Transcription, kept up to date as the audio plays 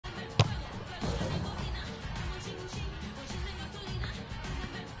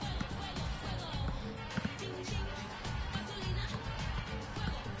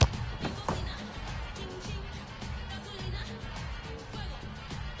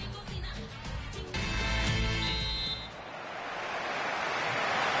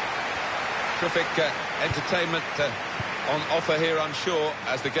Terrific entertainment on offer here, I'm sure,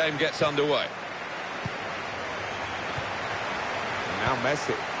 as the game gets underway. Now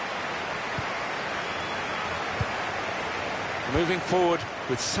Messi. Moving forward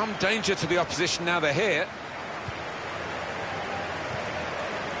with some danger to the opposition now they're here.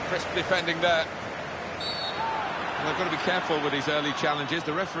 Crisp defending there. And they've got to be careful with these early challenges.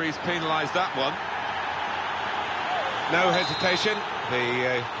 The referee's penalised that one. No hesitation.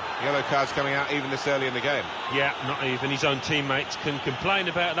 The yellow card's coming out even this early in the game. Yeah, not even his own teammates can complain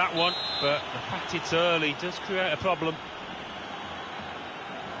about that one, but the fact it's early does create a problem.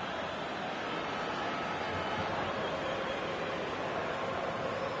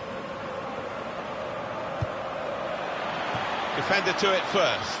 Defender to it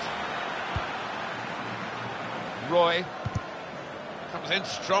first. Roy comes in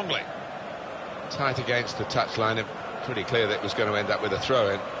strongly. Tight against the touchline, and pretty clear that it was going to end up with a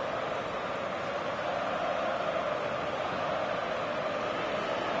throw-in.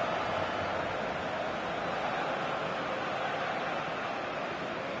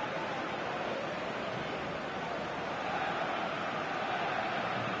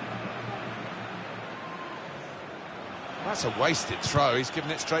 That's a wasted throw. He's given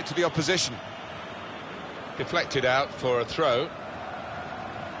it straight to the opposition. Deflected out for a throw.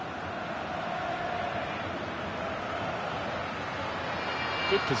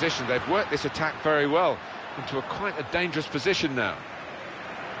 Good position. They've worked this attack very well into quite a dangerous position now.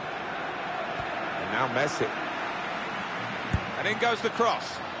 And now Messi. And in goes the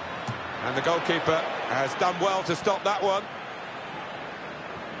cross. And the goalkeeper has done well to stop that one.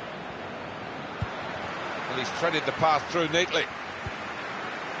 Well, he's threaded the pass through neatly.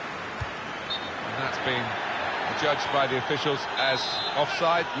 And that's been judged by the officials as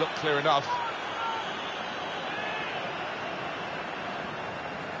offside. Looked clear enough.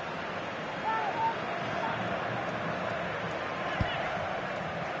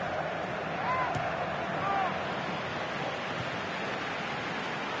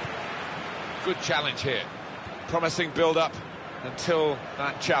 Good challenge here. Promising build-up until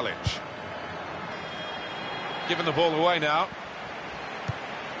that challenge. Giving the ball away now.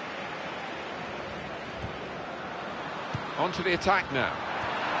 On to the attack now.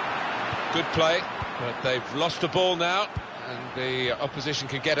 Good play, but they've lost the ball now, and the opposition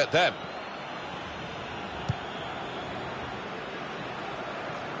can get at them.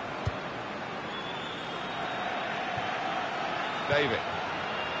 David.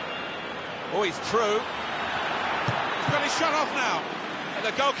 Oh, he's through. He's got his shot off now. And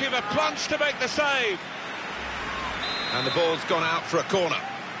the goalkeeper plunged to make the save. And the ball's gone out for a corner.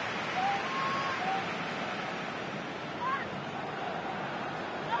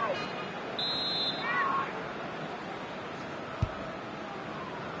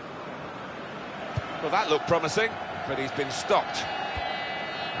 Well, that looked promising, but he's been stopped.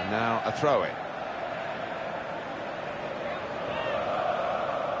 And now a throw-in.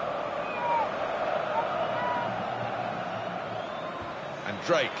 And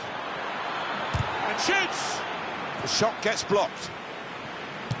Drake. And shoots! The shot gets blocked.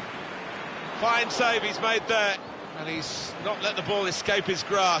 Fine save he's made there. And he's not let the ball escape his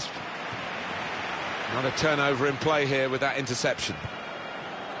grasp. Not a turnover in play here with that interception.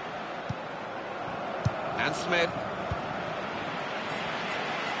 And Smith.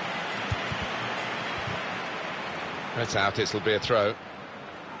 That's out, it'll be a throw.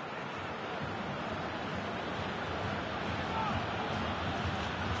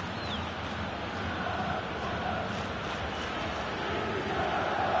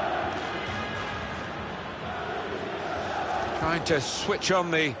 Trying to switch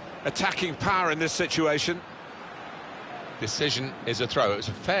on the attacking power in this situation. Decision is a throw. It was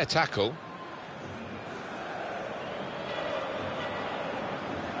a fair tackle.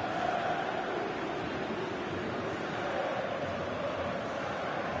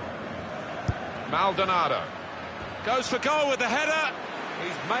 Maldonado goes for goal with the header.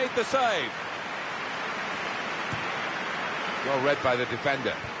 He's made the save. Well read by the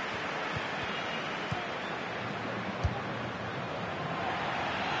defender.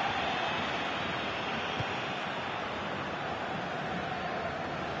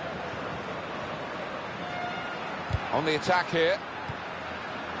 On the attack here.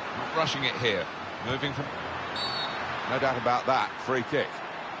 Not rushing it here. Moving from... No doubt about that. Free kick.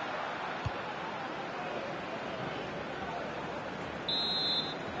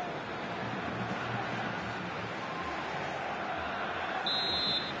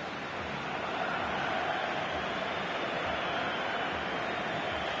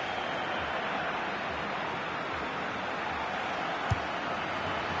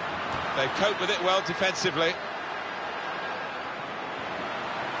 They cope with it well defensively.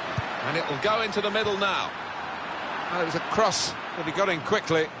 And it will go into the middle now. Well, it was a cross that he got in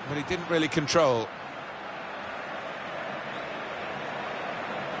quickly, but he didn't really control.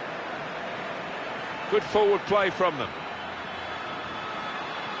 Good forward play from them.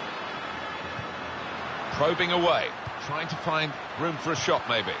 Probing away, trying to find room for a shot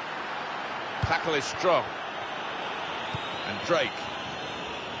maybe. Tackle is strong. And Drake.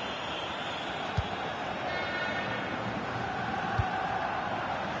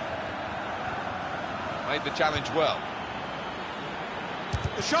 Made the challenge well.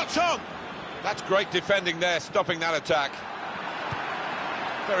 The shot's on! That's great defending there, stopping that attack.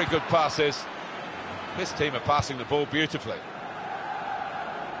 Very good passes. This team are passing the ball beautifully.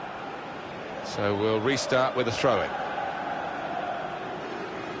 So we'll restart with a throw-in.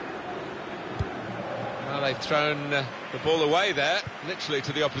 Well, they've thrown the ball away there, literally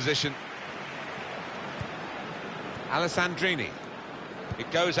to the opposition. Alessandrini. It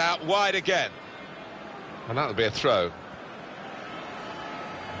goes out wide again. And that'll be a throw.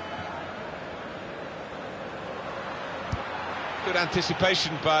 Good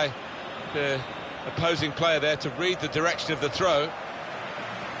anticipation by the opposing player there to read the direction of the throw.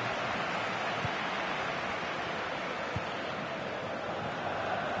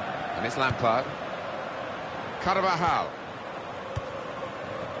 And it's Lampard. Carvajal.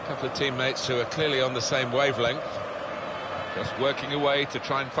 A couple of teammates who are clearly on the same wavelength. Just working away to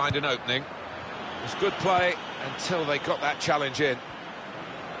try and find an opening. It was good play until they got that challenge in.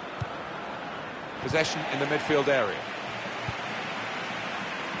 Possession in the midfield area.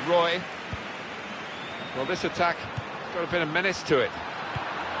 Roy. Well, this attack has got a bit of menace to it.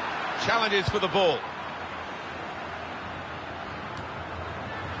 Challenges for the ball.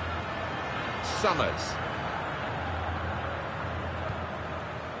 Summers.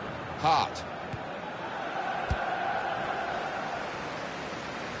 Hart.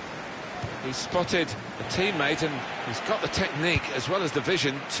 He's spotted a teammate and he's got the technique as well as the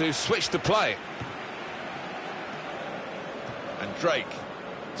vision to switch the play. And Drake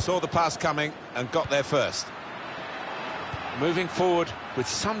saw the pass coming and got there first. Moving forward with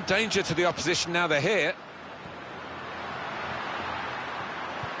some danger to the opposition now they're here.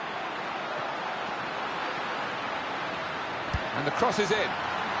 And the cross is in.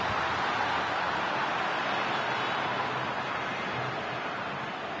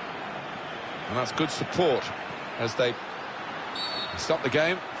 And that's good support as they stop the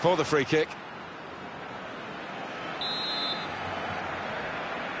game for the free kick.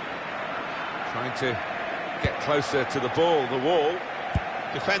 Trying to get closer to the ball, the wall.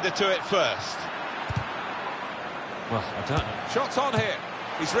 Defender to it first. Well, I don't know. Shots on here.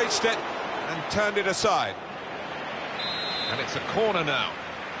 He's reached it and turned it aside. And it's a corner now.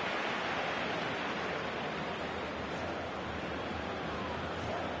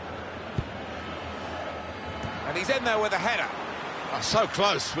 And he's in there with a header. Oh, so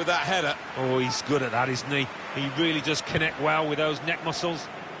close with that header. Oh, he's good at that, isn't he? He really does connect well with those neck muscles.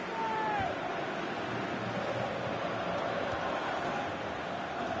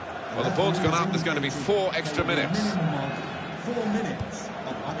 Well, the ball's gone up. There's going to be 4 extra minutes. 4 minutes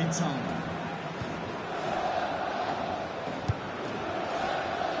of added time.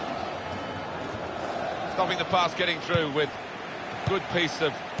 Stopping the pass getting through with a good piece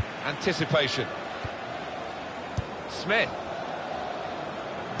of anticipation. Smith.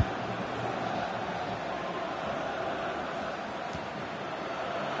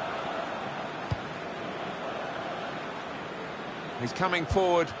 He's coming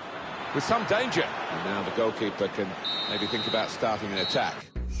forward with some danger. And now the goalkeeper can maybe think about starting an attack.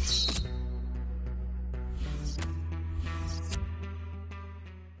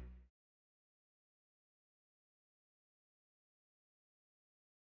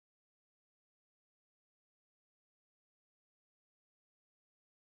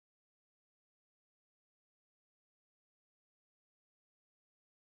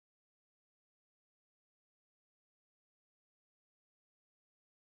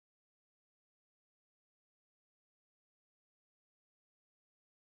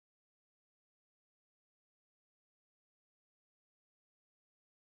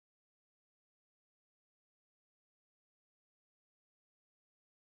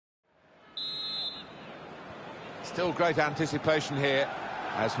 Still great anticipation here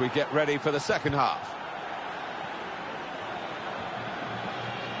as we get ready for the second half.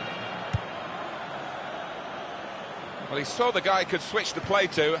 Well, he saw the guy could switch the play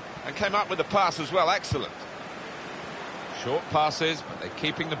to and came up with the pass as well. Excellent. Short passes, but they're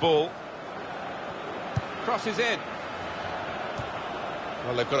keeping the ball. Crosses in.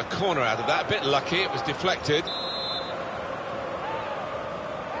 Well, they've got a corner out of that. A bit lucky, it was deflected.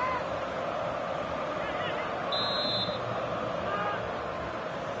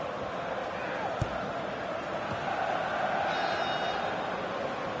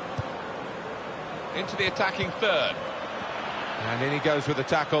 Into the attacking third. And in he goes with the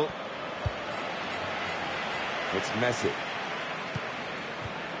tackle. It's Messi.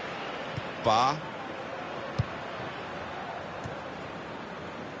 Bar.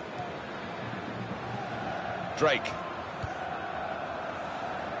 Drake.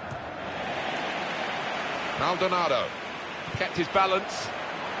 Maldonado. Kept his balance.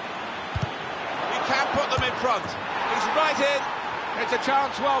 He can put them in front. He's right in. It's a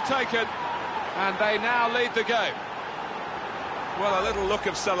chance well taken. And they now lead the game. Well, a little look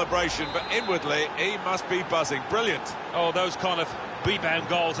of celebration, but inwardly he must be buzzing. Brilliant. Oh, those kind of rebound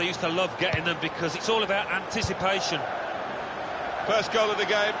goals, I used to love getting them because it's all about anticipation. First goal of the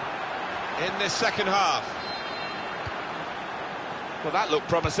game in this second half. Well, that looked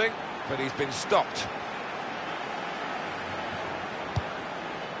promising, but he's been stopped.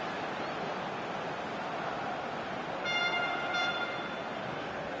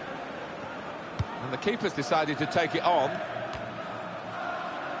 And the keeper's decided to take it on.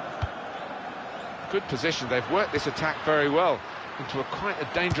 Good position. They've worked this attack very well into quite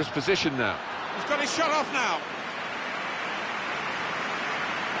a dangerous position now. He's got his shot off now.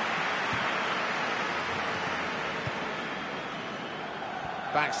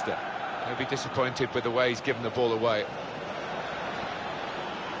 Baxter may be disappointed with the way he's given the ball away.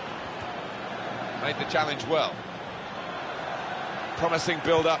 Made the challenge well. Promising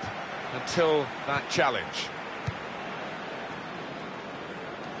build-up until that challenge.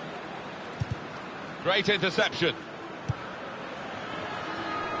 Great interception.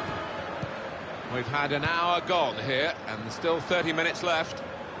 We've had an hour gone here, and there's still 30 minutes left.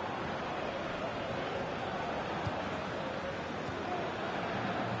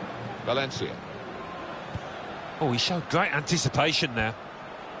 Valencia. Oh, he showed great anticipation there.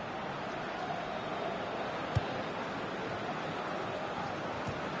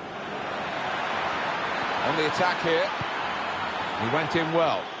 On the attack here. He went in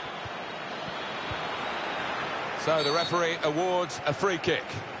well. So the referee awards a free kick.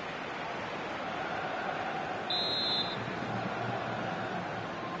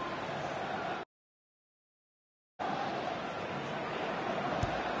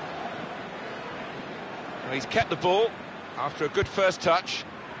 Well, he's kept the ball after a good first touch.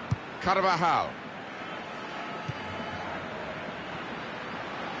 Carvajal.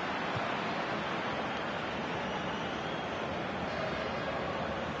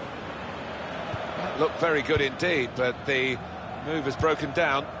 That looked very good indeed, but the move has broken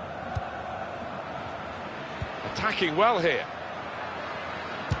down. Attacking well here.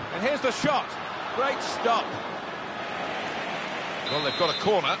 And here's the shot. Great stop. Well, they've got a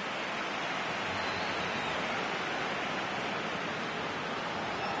corner.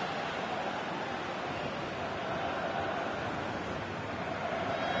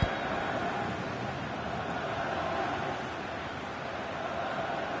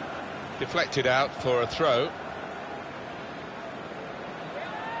 Deflected out for a throw.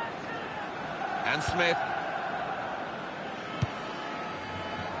 And Smith.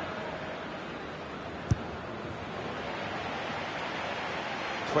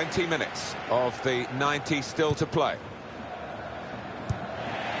 "20 minutes of the 90 still to play."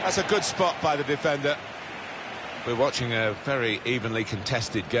 That's a good spot by the defender. We're watching a very evenly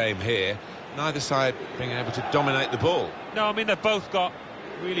contested game here. Neither side being able to dominate the ball. No, I mean, they've both got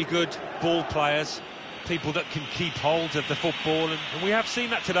really good ball players, people that can keep hold of the football, and we have seen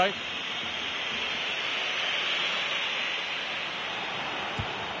that today.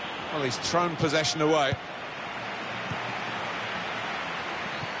 Well, he's thrown possession away.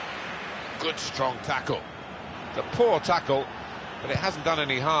 Good strong tackle. It's a poor tackle, but it hasn't done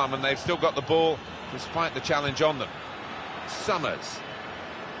any harm, and they've still got the ball despite the challenge on them. Summers.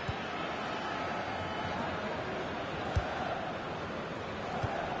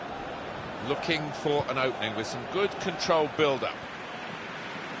 Looking for an opening with some good controlled build-up.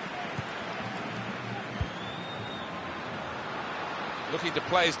 Looking to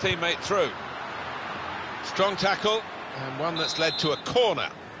play his teammate through. Strong tackle, and one that's led to a corner.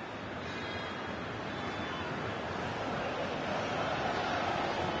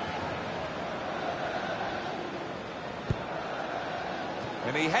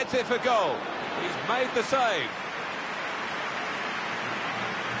 And he heads it for goal. He's made the save.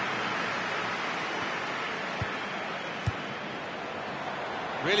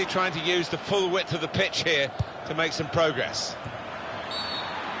 Really trying to use the full width of the pitch here to make some progress.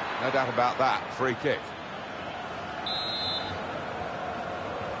 No doubt about that. Free kick.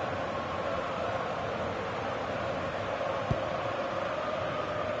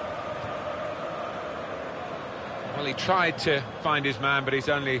 Well, he tried to find his man, but he's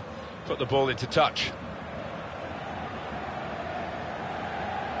only put the ball into touch.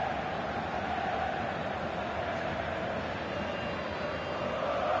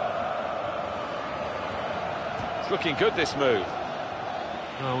 It's looking good, this move.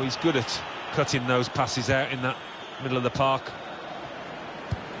 Oh, he's good at cutting those passes out in that middle of the park.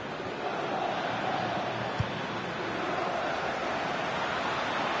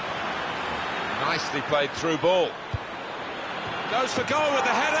 Nicely played through ball. Goes for goal with the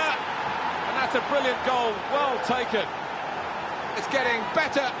header. And that's a brilliant goal. Well taken. It's getting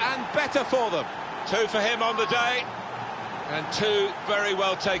better and better for them. 2 for him on the day. And 2 very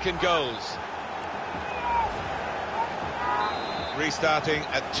well taken goals. Restarting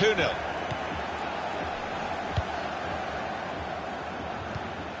at 2-0.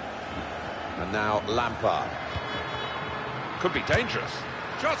 And now Lampard. Could be dangerous.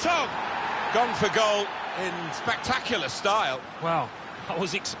 Shot on! Gone for goal in spectacular style. Well, I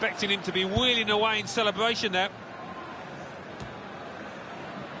was expecting him to be wheeling away in celebration there.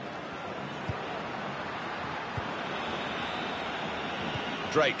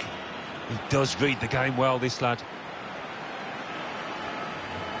 Drake. He does read the game well, this lad.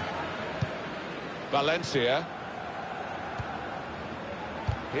 Valencia.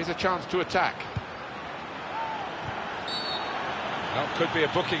 Here's a chance to attack. Well, could be a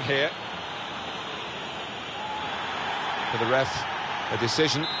booking here. For the ref, a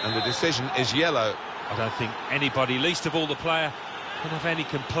decision, and the decision is yellow. I don't think anybody, least of all the player, can have any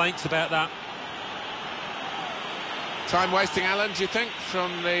complaints about that. Time wasting, Alan, do you think,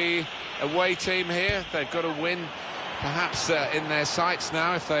 from the away team here? They've got to win, perhaps in their sights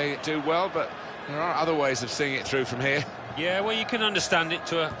now if they do well, but there are other ways of seeing it through from here. Yeah, well, you can understand it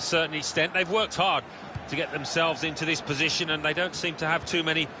to a certain extent. They've worked hard to get themselves into this position, and they don't seem to have too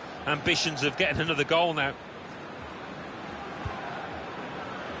many ambitions of getting another goal now.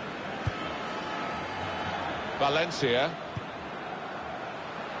 Valencia.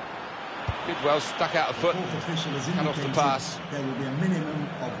 Did well, stuck out a foot, cut off the pass. There will be a minimum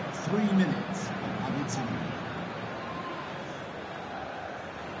of 3 minutes of added time.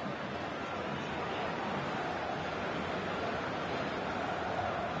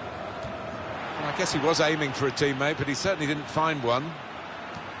 Well, I guess he was aiming for a teammate, but he certainly didn't find one.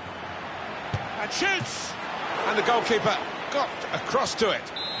 And shoots! And the goalkeeper got across to it.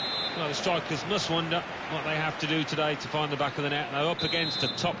 Well, the strikers must wonder what they have to do today to find the back of the net. They're up against a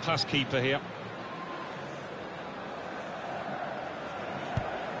top-class keeper here.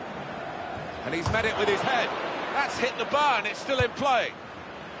 And he's met it with his head. That's hit the bar and it's still in play.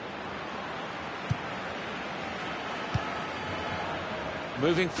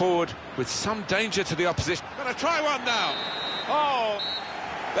 Moving forward with some danger to the opposition. Gonna try one now. Oh,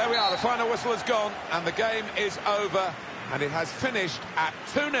 there we are. The final whistle has gone and the game is over. And it has finished at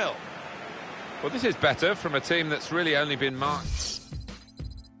 2-0. Well, this is better from a team that's really only been marked.